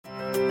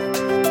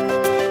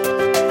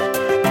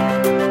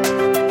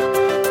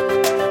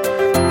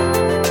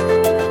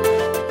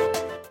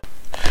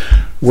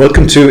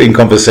Welcome to In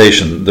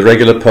Conversation, the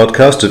regular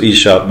podcast of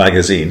eSharp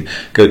magazine.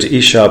 Go to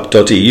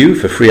esharp.eu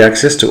for free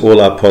access to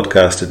all our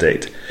podcasts to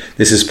date.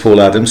 This is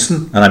Paul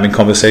Adamson, and I'm in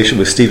conversation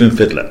with Stephen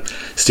Fidler.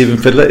 Stephen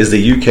Fidler is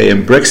the UK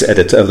and Brexit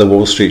editor of the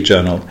Wall Street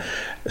Journal.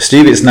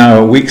 Steve, it's now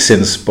a week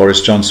since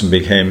Boris Johnson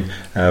became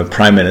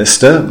Prime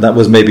Minister. That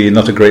was maybe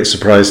not a great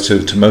surprise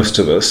to most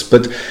of us,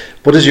 but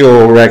what is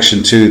your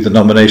reaction to the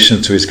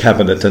nomination to his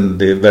cabinet and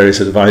the various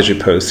advisory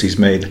posts he's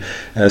made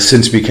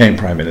since he became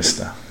Prime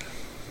Minister?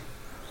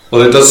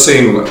 Well, it does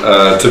seem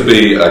to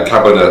be a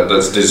cabinet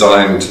that's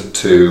designed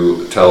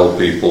to tell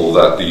people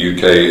that the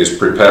UK is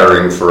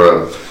preparing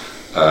for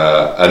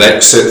an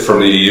exit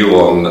from the EU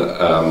on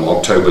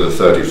October the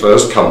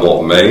 31st, come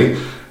what may,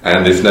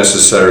 and if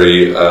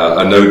necessary,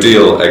 a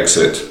no-deal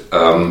exit.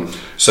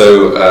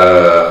 So,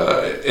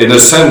 in a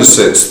sense,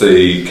 it's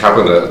the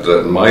cabinet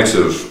that might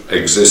have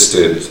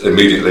existed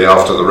immediately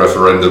after the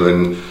referendum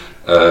in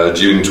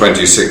June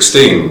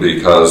 2016,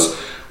 because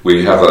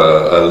we have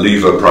a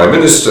Leaver Prime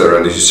Minister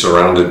and he's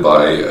surrounded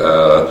by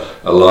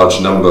a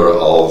large number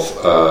of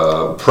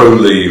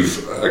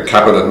pro-Leave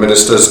cabinet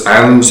ministers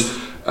and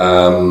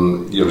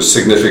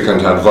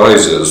significant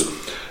advisors.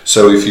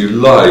 So if you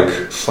like,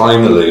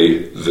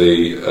 finally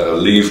the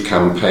Leave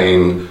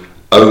campaign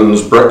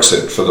owns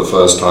Brexit for the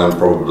first time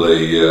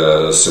probably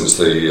since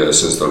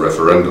the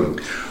referendum.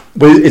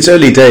 Well, it's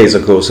early days,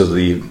 of course, of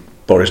the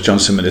Boris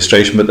Johnson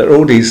administration, but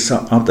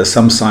aren't there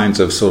some signs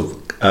of sort of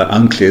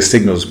unclear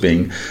signals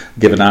being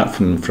given out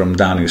from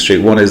Downing Street?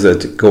 One is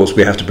that, of course,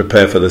 we have to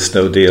prepare for this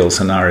no deal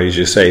scenario, as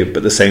you say, but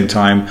at the same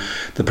time,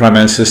 the Prime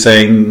Minister is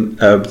saying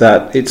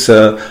that it's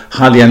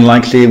highly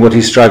unlikely what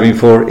he's striving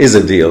for is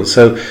a deal.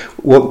 So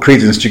what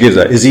credence do you give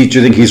that? Do you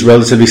think he's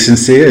relatively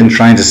sincere in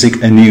trying to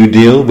seek a new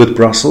deal with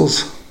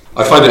Brussels?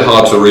 I find it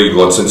hard to read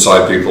what's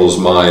inside people's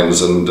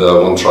minds, and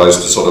one tries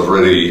to sort of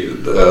really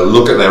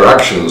look at their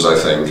actions, I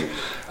think.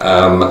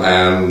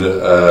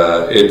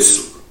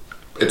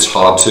 It's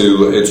hard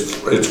to.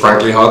 It's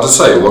frankly hard to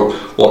say.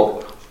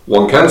 What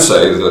one can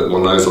say that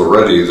one knows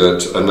already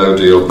that a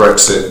no-deal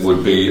Brexit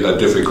would be a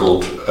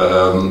difficult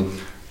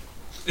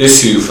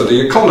issue for the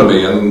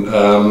economy, and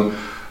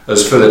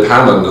as Philip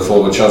Hammond, the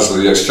former Chancellor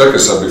of the Exchequer,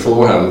 said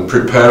beforehand,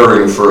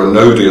 preparing for a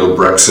no-deal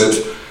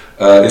Brexit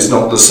is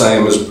not the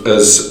same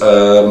as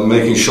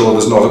making sure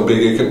there's not a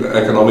big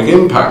economic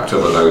impact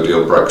of a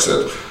no-deal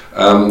Brexit.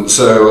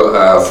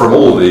 From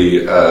all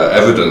the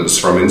evidence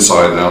from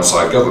inside and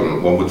outside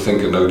government, one would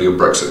think a no-deal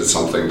Brexit is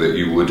something that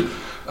you would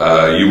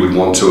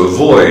want to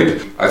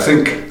avoid. I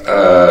think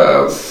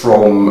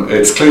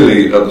it's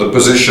clearly the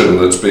position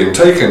that's being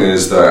taken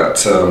is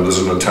that there's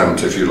an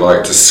attempt, if you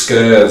like, to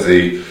scare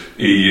the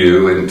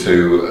EU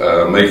into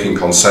making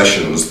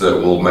concessions that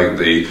will make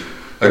the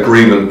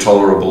agreement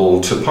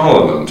tolerable to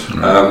Parliament.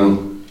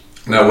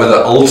 Now,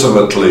 whether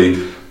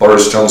ultimately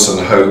Boris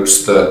Johnson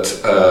hopes that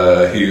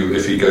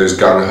if he goes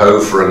gung-ho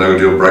for a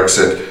no-deal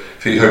Brexit,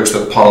 if he hopes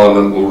that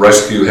Parliament will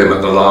rescue him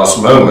at the last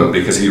moment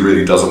because he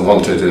really doesn't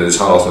want it in his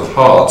heart of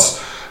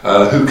hearts,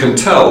 who can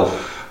tell?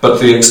 But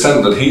the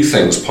extent that he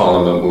thinks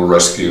Parliament will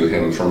rescue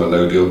him from a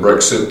no-deal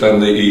Brexit,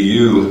 then the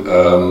EU,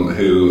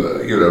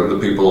 the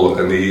people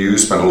in the EU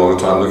spend a lot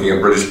of time looking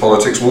at British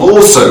politics, will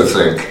also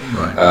think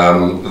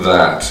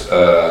that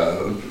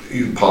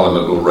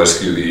Parliament will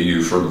rescue the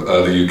EU from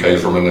the UK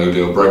from a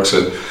no-deal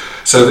Brexit.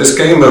 So this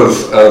game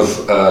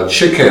of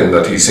chicken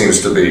that he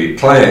seems to be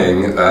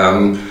playing,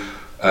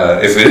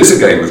 if it is a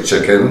game of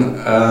chicken,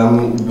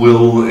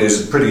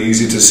 is pretty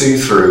easy to see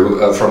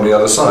through from the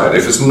other side.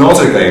 If it's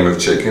not a game of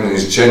chicken,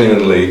 he's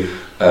genuinely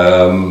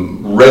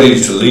ready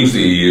to leave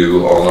the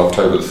EU on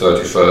October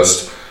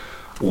 31st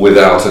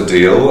without a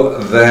deal,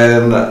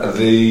 then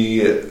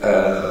the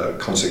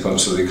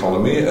consequence of the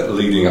economy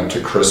leading up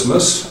to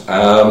Christmas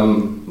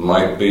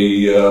might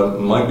be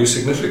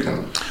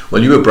significant.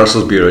 Well, you were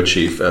Brussels bureau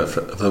chief for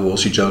the Wall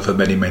Street Journal for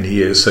many, many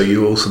years, so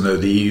you also know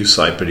the EU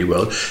side pretty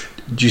well.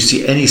 Do you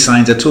see any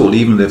signs at all,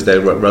 even if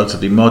they're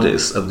relatively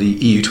modest, of the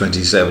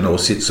EU27 or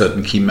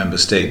certain key member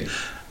state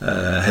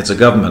heads of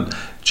government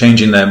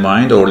changing their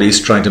mind, or at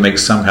least trying to make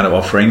some kind of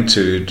offering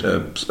to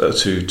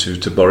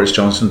Boris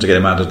Johnson to get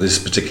him out of this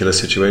particular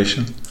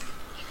situation?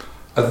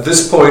 At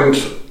this point,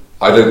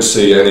 I don't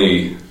see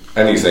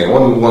anything.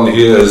 One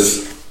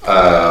hears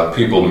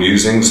people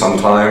musing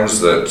sometimes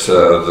that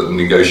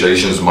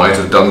negotiations might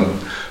have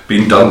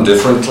been done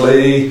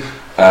differently.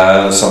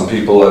 Some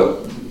people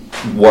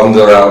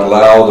wonder out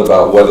loud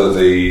about whether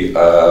the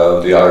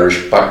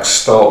Irish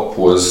backstop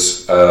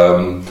was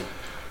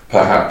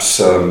perhaps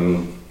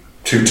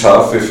too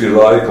tough, if you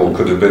like, or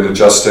could have been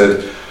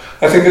adjusted.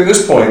 I think at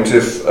this point,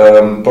 if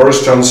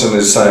Boris Johnson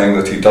is saying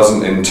that he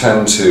doesn't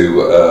intend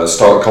to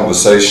start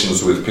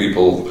conversations with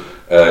people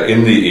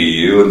in the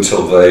EU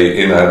until they,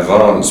 in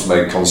advance,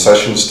 make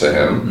concessions to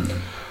him,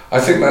 I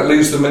think that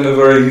leaves them in a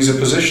very easy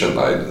position.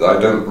 I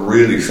don't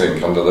really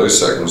think, under those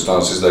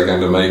circumstances, they're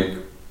going to make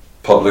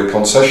public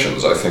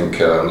concessions. I think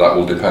that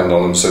will depend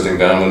on them sitting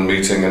down and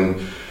meeting and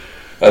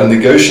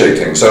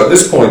negotiating. So at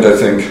this point, I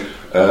think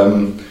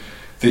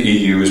the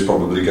EU is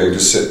probably going to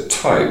sit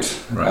tight.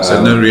 Right.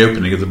 So no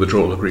reopening of the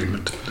withdrawal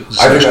agreement.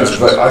 I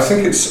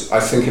think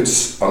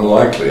it's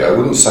unlikely. I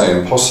wouldn't say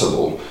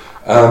impossible.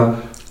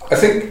 I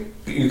think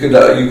you could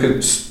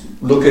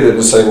look at it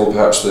and say, well,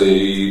 perhaps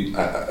the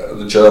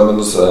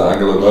Germans,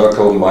 Angela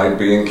Merkel, might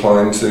be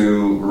inclined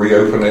to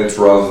reopen it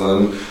rather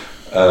than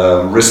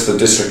risk the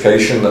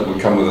dislocation that would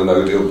come with a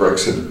no-deal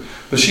Brexit.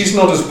 But she's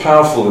not as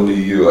powerful in the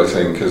EU, I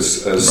think,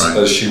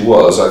 as she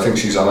was. I think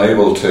she's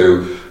unable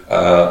to,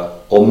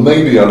 or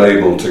maybe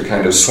unable to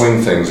kind of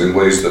swing things in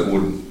ways that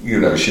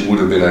she would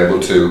have been able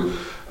to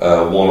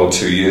 1 or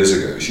 2 years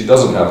ago. She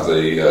doesn't have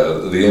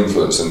the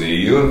influence in the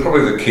EU, and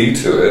probably the key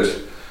to it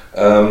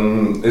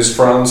is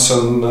France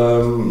and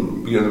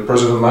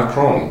President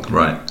Macron.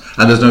 Right,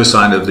 and there's no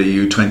sign of the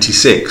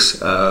EU26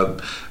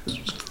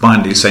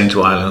 finally saying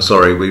to Ireland,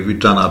 sorry, we've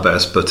done our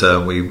best, but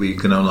we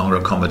can no longer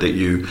accommodate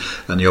you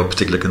and your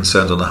particular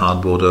concerns on the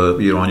hard border.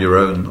 You're on your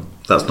own.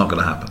 That's not going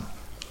to happen.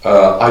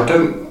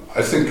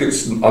 I think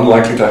it's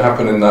unlikely to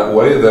happen in that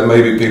way. There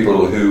may be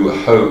people who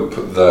hope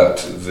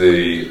that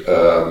the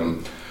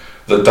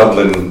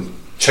Dublin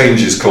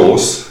changes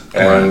course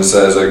and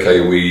says,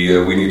 okay,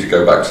 we need to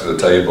go back to the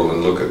table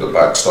and look at the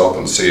backstop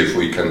and see if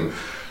we can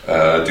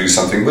do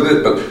something with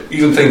it. But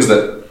even things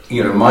that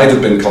might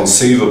have been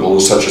conceivable,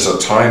 such as a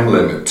time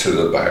limit to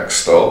the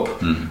backstop,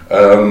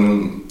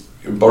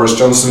 Boris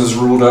Johnson has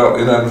ruled out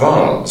in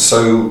advance.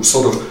 So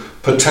sort of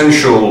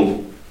potential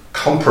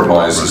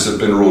compromises have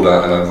been ruled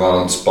out in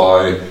advance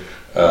by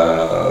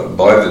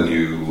the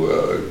new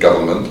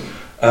government.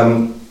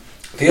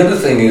 The other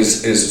thing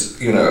is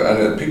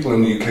and people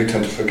in the UK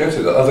tend to forget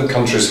it, that other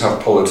countries have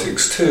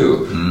politics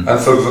too. And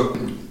for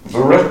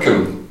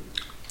Varadkar,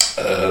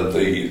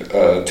 the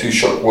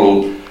Taoiseach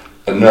will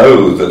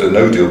know that a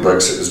no-deal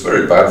Brexit is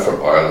very bad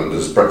for Ireland,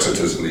 as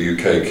Brexiters in the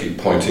UK keep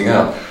pointing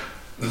out.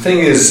 The thing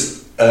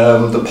is,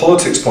 the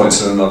politics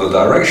points in another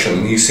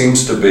direction. He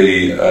seems to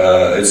be,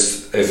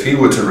 if he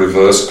were to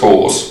reverse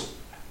course,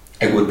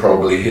 it would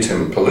probably hit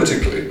him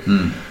politically.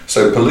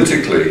 So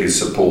politically, his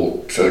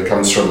support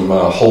comes from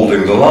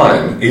holding the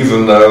line,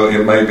 even though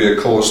it may be a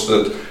course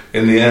that,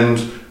 in the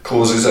end,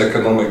 causes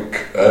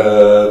economic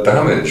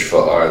damage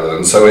for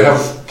Ireland. So we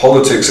have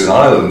politics in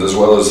Ireland as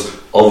well as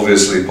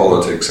obviously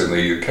politics in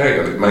the UK,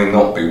 and it may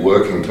not be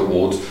working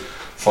towards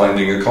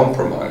finding a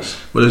compromise.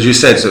 Well, as you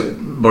said, so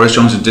Boris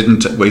Johnson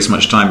didn't waste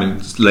much time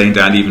in laying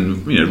down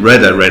even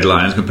red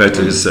lines compared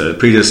to his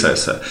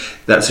predecessor.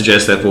 That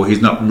suggests, therefore,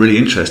 he's not really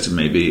interested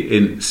maybe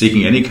in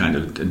seeking any kind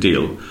of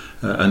deal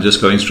and just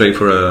going straight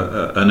for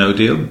a no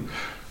deal.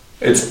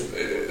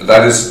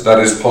 That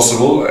is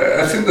possible.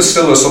 I think there's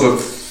still a sort of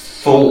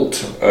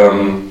thought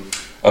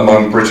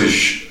among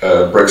British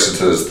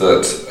Brexiters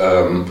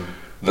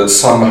that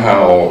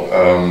somehow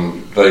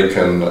they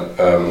can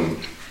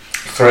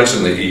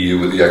threaten the EU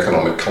with the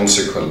economic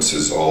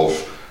consequences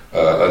of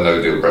a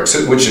no-deal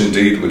Brexit, which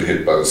indeed would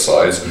hit both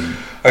sides.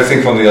 I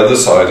think on the other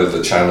side of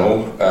the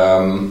channel,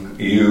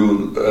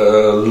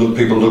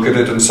 people look at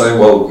it and say,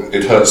 well,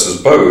 it hurts us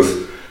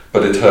both,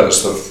 but it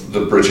hurts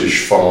the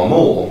British far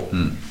more.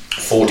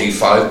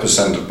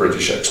 45% of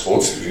British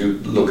exports, if you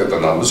look at the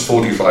numbers,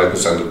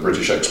 45% of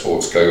British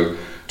exports go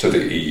to the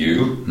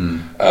EU.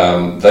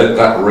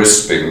 That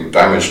risks being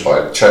damaged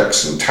by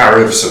checks and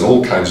tariffs and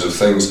all kinds of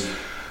things.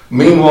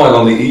 Meanwhile,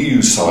 on the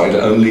EU side,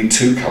 only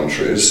 2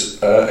 countries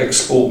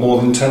export more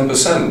than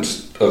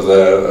 10% of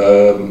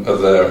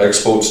their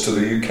exports to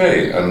the UK,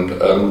 and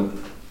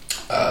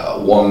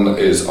one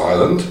is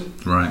Ireland,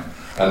 right,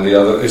 and the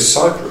other is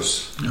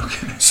Cyprus.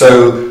 Okay.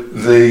 So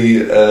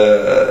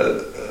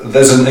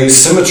there's an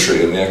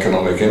asymmetry in the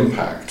economic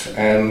impact,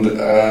 and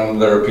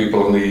there are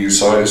people on the EU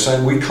side who are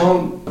saying we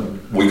can't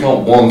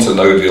want a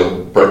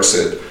no-deal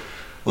Brexit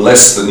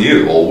less than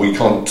you, or we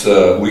can't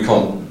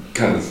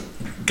kind of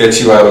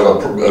get you out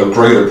of a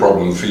greater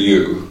problem for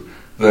you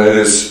than it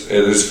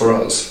is for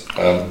us.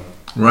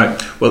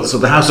 Right. Well, so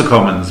the House of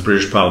Commons,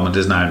 British Parliament,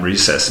 is now in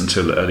recess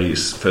until at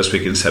least first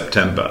week in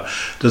September.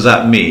 Does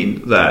that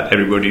mean that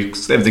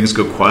everything's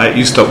go quiet?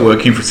 You stop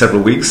working for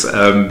several weeks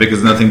because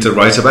there's nothing to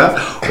write about,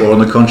 or on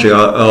the contrary,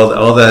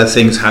 are there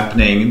things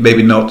happening?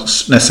 Maybe not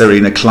necessarily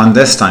in a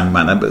clandestine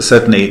manner, but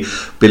certainly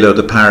below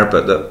the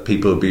parapet that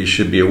people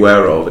should be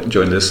aware of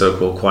during this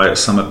so-called quiet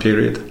summer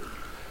period.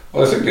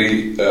 Well, I think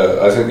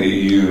the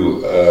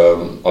EU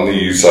on the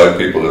EU side,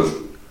 people have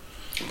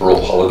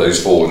brought holidays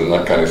forward and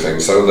that kind of thing,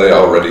 so they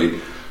are ready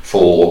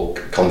for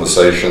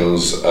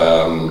conversations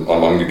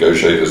among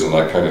negotiators and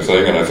that kind of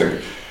thing, and I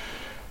think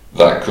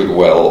that could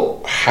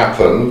well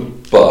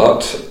happen,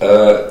 but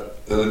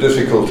the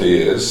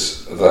difficulty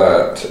is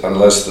that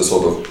unless the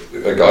sort of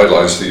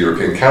guidelines for the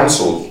European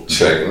Council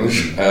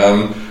change,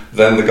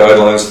 then the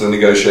guidelines for the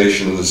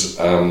negotiations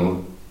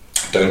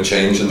don't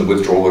change and the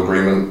withdrawal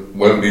agreement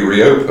won't be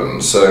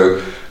reopened. So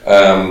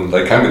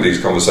there can be these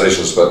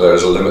conversations, but there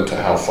is a limit to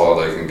how far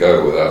they can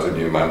go without a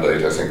new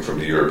mandate, I think, from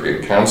the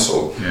European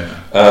Council. Yeah.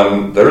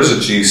 There is a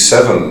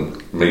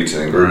G7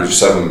 meeting, Group of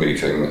 7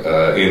 meeting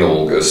in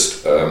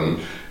August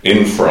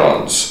in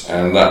France,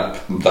 and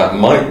that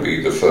might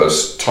be the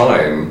first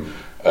time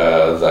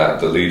that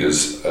the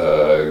leaders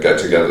get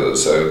together.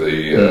 So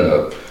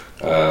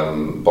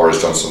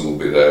Boris Johnson will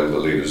be there with the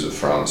leaders of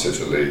France,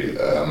 Italy,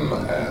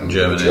 and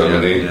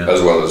Germany,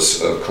 as well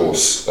as, of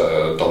course,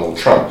 Donald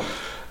Trump.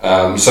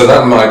 So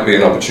that might be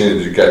an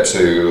opportunity to get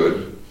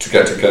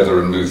together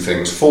and move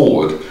things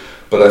forward.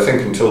 But I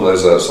think until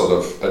there's a sort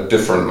of a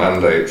different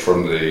mandate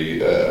from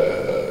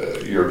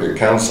the European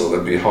Council,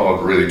 it'd be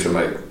hard really to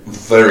make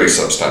very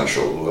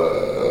substantial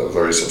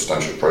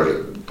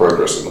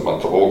progress in the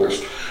month of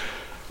August.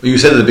 You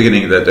said at the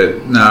beginning that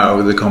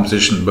now the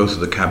composition, both of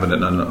the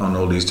cabinet and on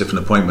all these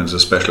different appointments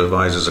of special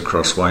advisors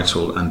across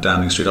Whitehall and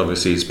Downing Street,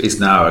 obviously is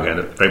now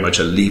again very much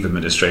a Leave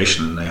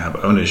administration, and they have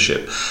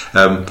ownership.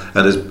 And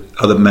there's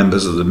other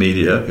members of the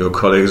media, your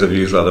colleagues, have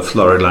used rather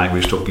florid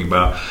language talking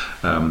about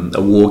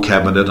a war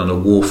cabinet on a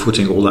war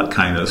footing, all that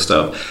kind of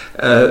stuff.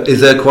 Is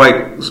there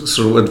quite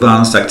sort of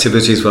advanced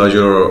activities, as far as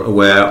you're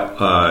aware,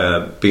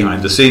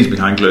 behind the scenes,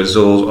 behind closed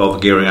doors,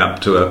 of gearing up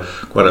to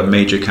quite a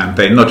major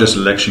campaign, not just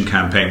election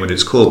campaign what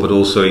it's called, but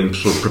also in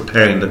sort of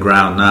preparing the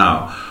ground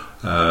now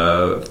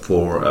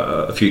for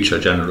a future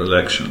general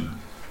election?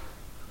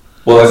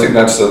 Well, I think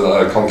that's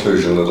a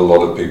conclusion that a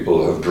lot of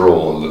people have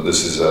drawn, that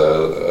this is,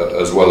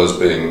 as well as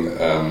being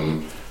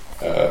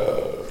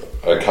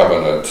a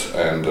cabinet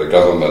and a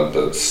government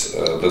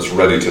that's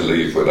ready to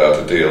leave without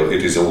a deal,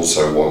 it is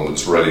also one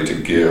that's ready to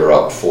gear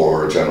up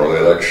for a general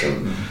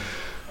election.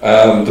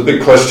 Mm-hmm. The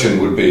big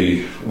question would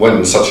be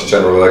when such a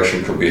general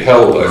election could be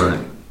held, I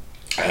think.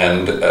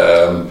 And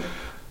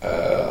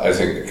I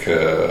think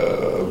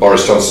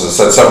Boris Johnson has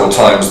said several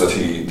times that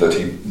he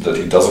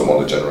doesn't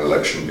want a general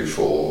election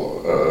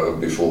before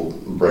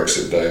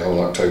Brexit Day on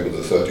October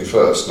the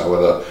 31st. Now,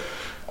 whether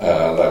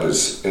that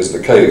is the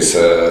case,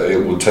 it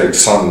will take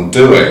some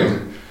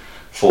doing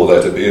for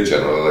there to be a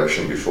general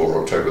election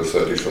before October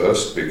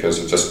 31st,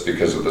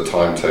 because of the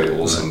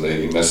timetables and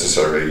the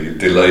necessary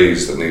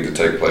delays that need to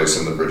take place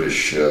in the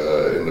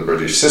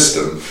British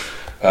system.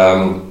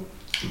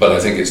 But I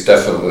think it's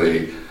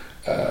definitely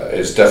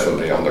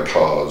on the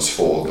cards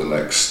for the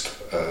next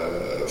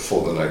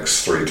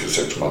 3 to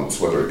 6 months,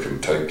 whether it can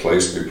take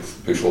place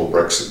before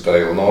Brexit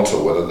Day or not,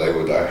 or whether they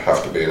would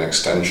have to be an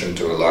extension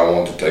to allow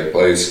one to take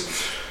place.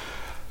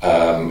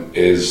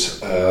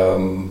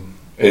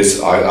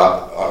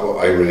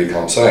 I really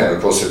can't say. And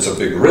of course, it's a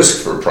big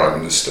risk for a Prime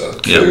Minister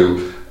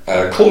to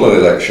call an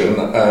election,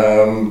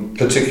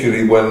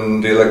 particularly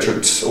when the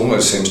electorate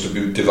almost seems to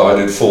be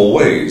divided four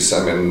ways.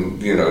 I mean,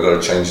 there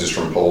are changes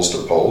from polls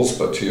to polls,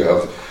 but you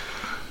have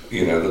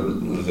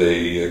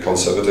the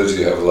Conservatives,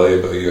 you have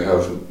Labour, you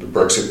have the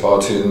Brexit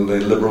Party, and the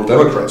Liberal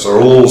Democrats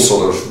are all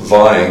sort of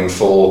vying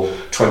for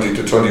 20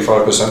 to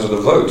 25% of the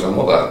vote. And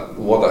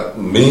what that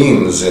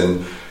means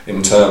in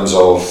terms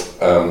of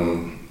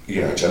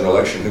general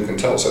election, who can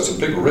tell? So it's a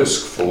big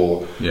risk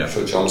for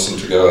Johnson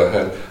to go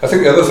ahead. I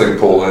think the other thing,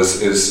 Paul,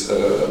 is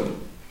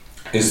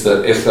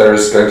that if there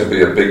is going to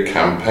be a big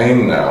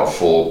campaign now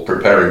for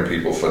preparing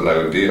people for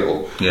no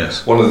deal,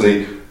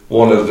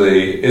 one of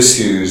the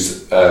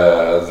issues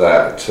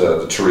that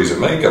the Theresa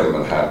May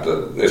government had,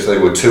 that if they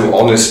were too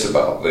honest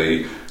about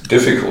the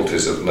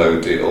difficulties of no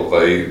deal,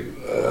 they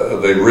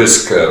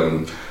risk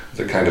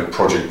the kind of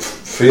Project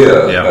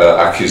Fear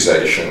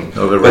accusation.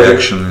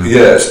 Overreaction.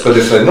 Yes, but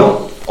if they're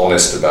not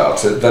honest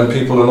about it, then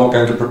people are not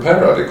going to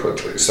prepare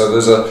adequately. So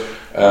there's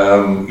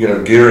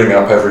gearing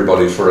up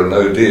everybody for a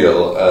no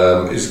deal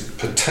is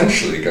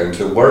potentially going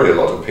to worry a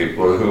lot of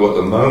people who at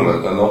the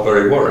moment are not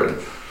very worried.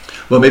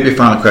 Well, maybe a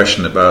final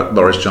question about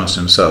Boris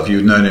Johnson himself.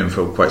 You've known him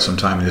for quite some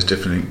time in his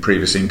different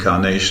previous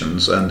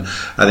incarnations, and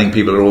I think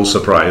people are all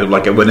surprised.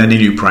 Like when any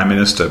new Prime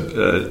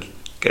Minister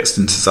gets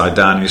inside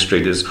Downing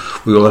Street,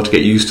 we all have to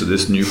get used to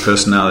this new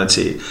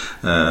personality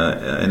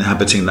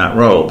inhabiting that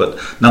role. But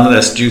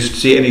nonetheless, do you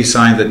see any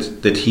sign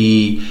that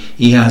he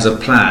has a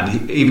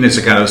plan, even if it's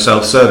a kind of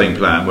self-serving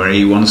plan, where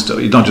he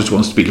not just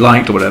wants to be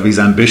liked or whatever, he's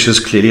ambitious,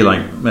 clearly,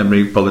 like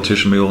every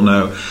politician we all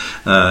know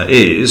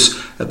is,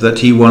 that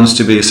he wants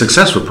to be a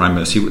successful Prime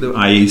Minister,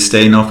 i.e.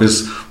 stay in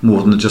office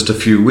more than just a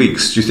few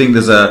weeks. Do you think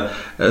there's a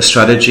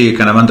strategy, a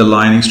kind of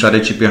underlining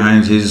strategy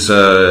behind his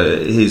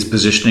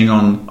positioning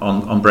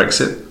on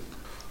Brexit?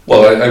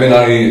 Well, I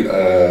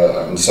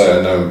can say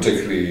I know him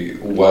particularly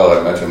well.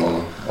 I met him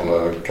on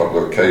a couple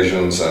of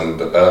occasions,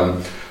 and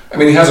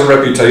he has a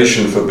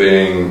reputation for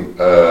being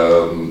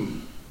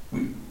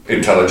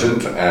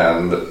intelligent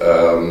and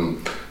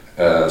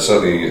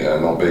certainly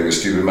not being a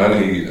stupid man.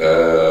 He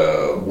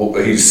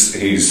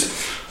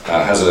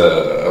has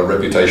a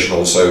reputation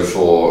also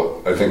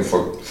for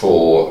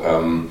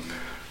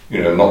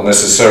not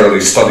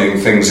necessarily studying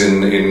things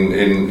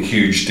in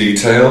huge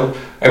detail.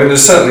 I mean,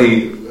 there's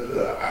certainly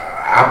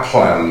a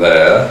plan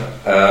there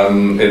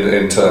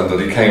in terms that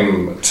he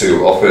came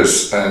to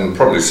office and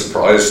probably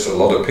surprised a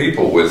lot of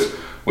people with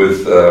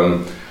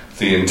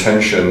the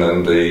intention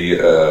and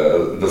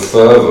the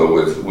fervour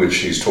with which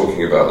he's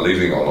talking about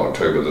leaving on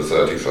October the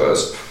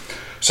 31st.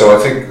 So I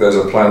think there's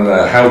a plan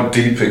there. How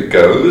deep it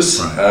goes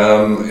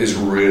is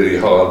really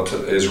hard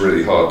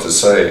to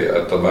say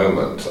at the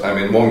moment. I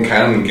mean, one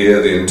can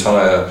gear the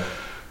entire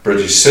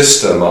British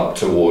system up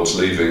towards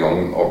leaving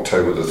on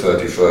October the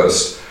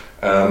 31st,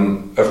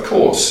 of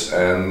course,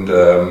 and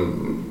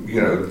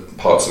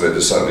parts of it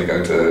are certainly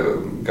going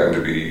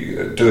to be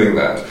doing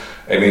that.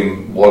 I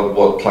mean,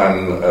 what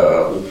plan,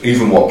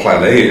 even what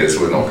plan A is,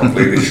 we're not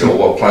completely sure.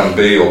 What plan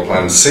B or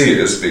plan C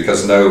is,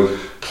 because no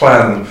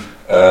plan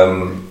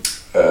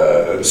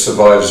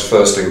survives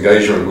first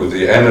engagement with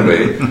the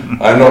enemy.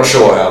 I'm not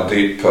sure how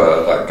deep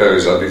that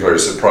goes. I'd be very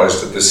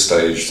surprised at this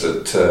stage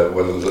that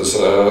whether there's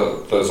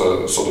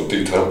a sort of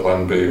detailed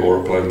plan B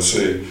or a plan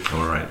C.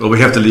 All right. Well, we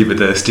have to leave it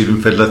there. Stephen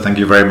Fidler, thank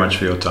you very much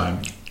for your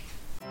time.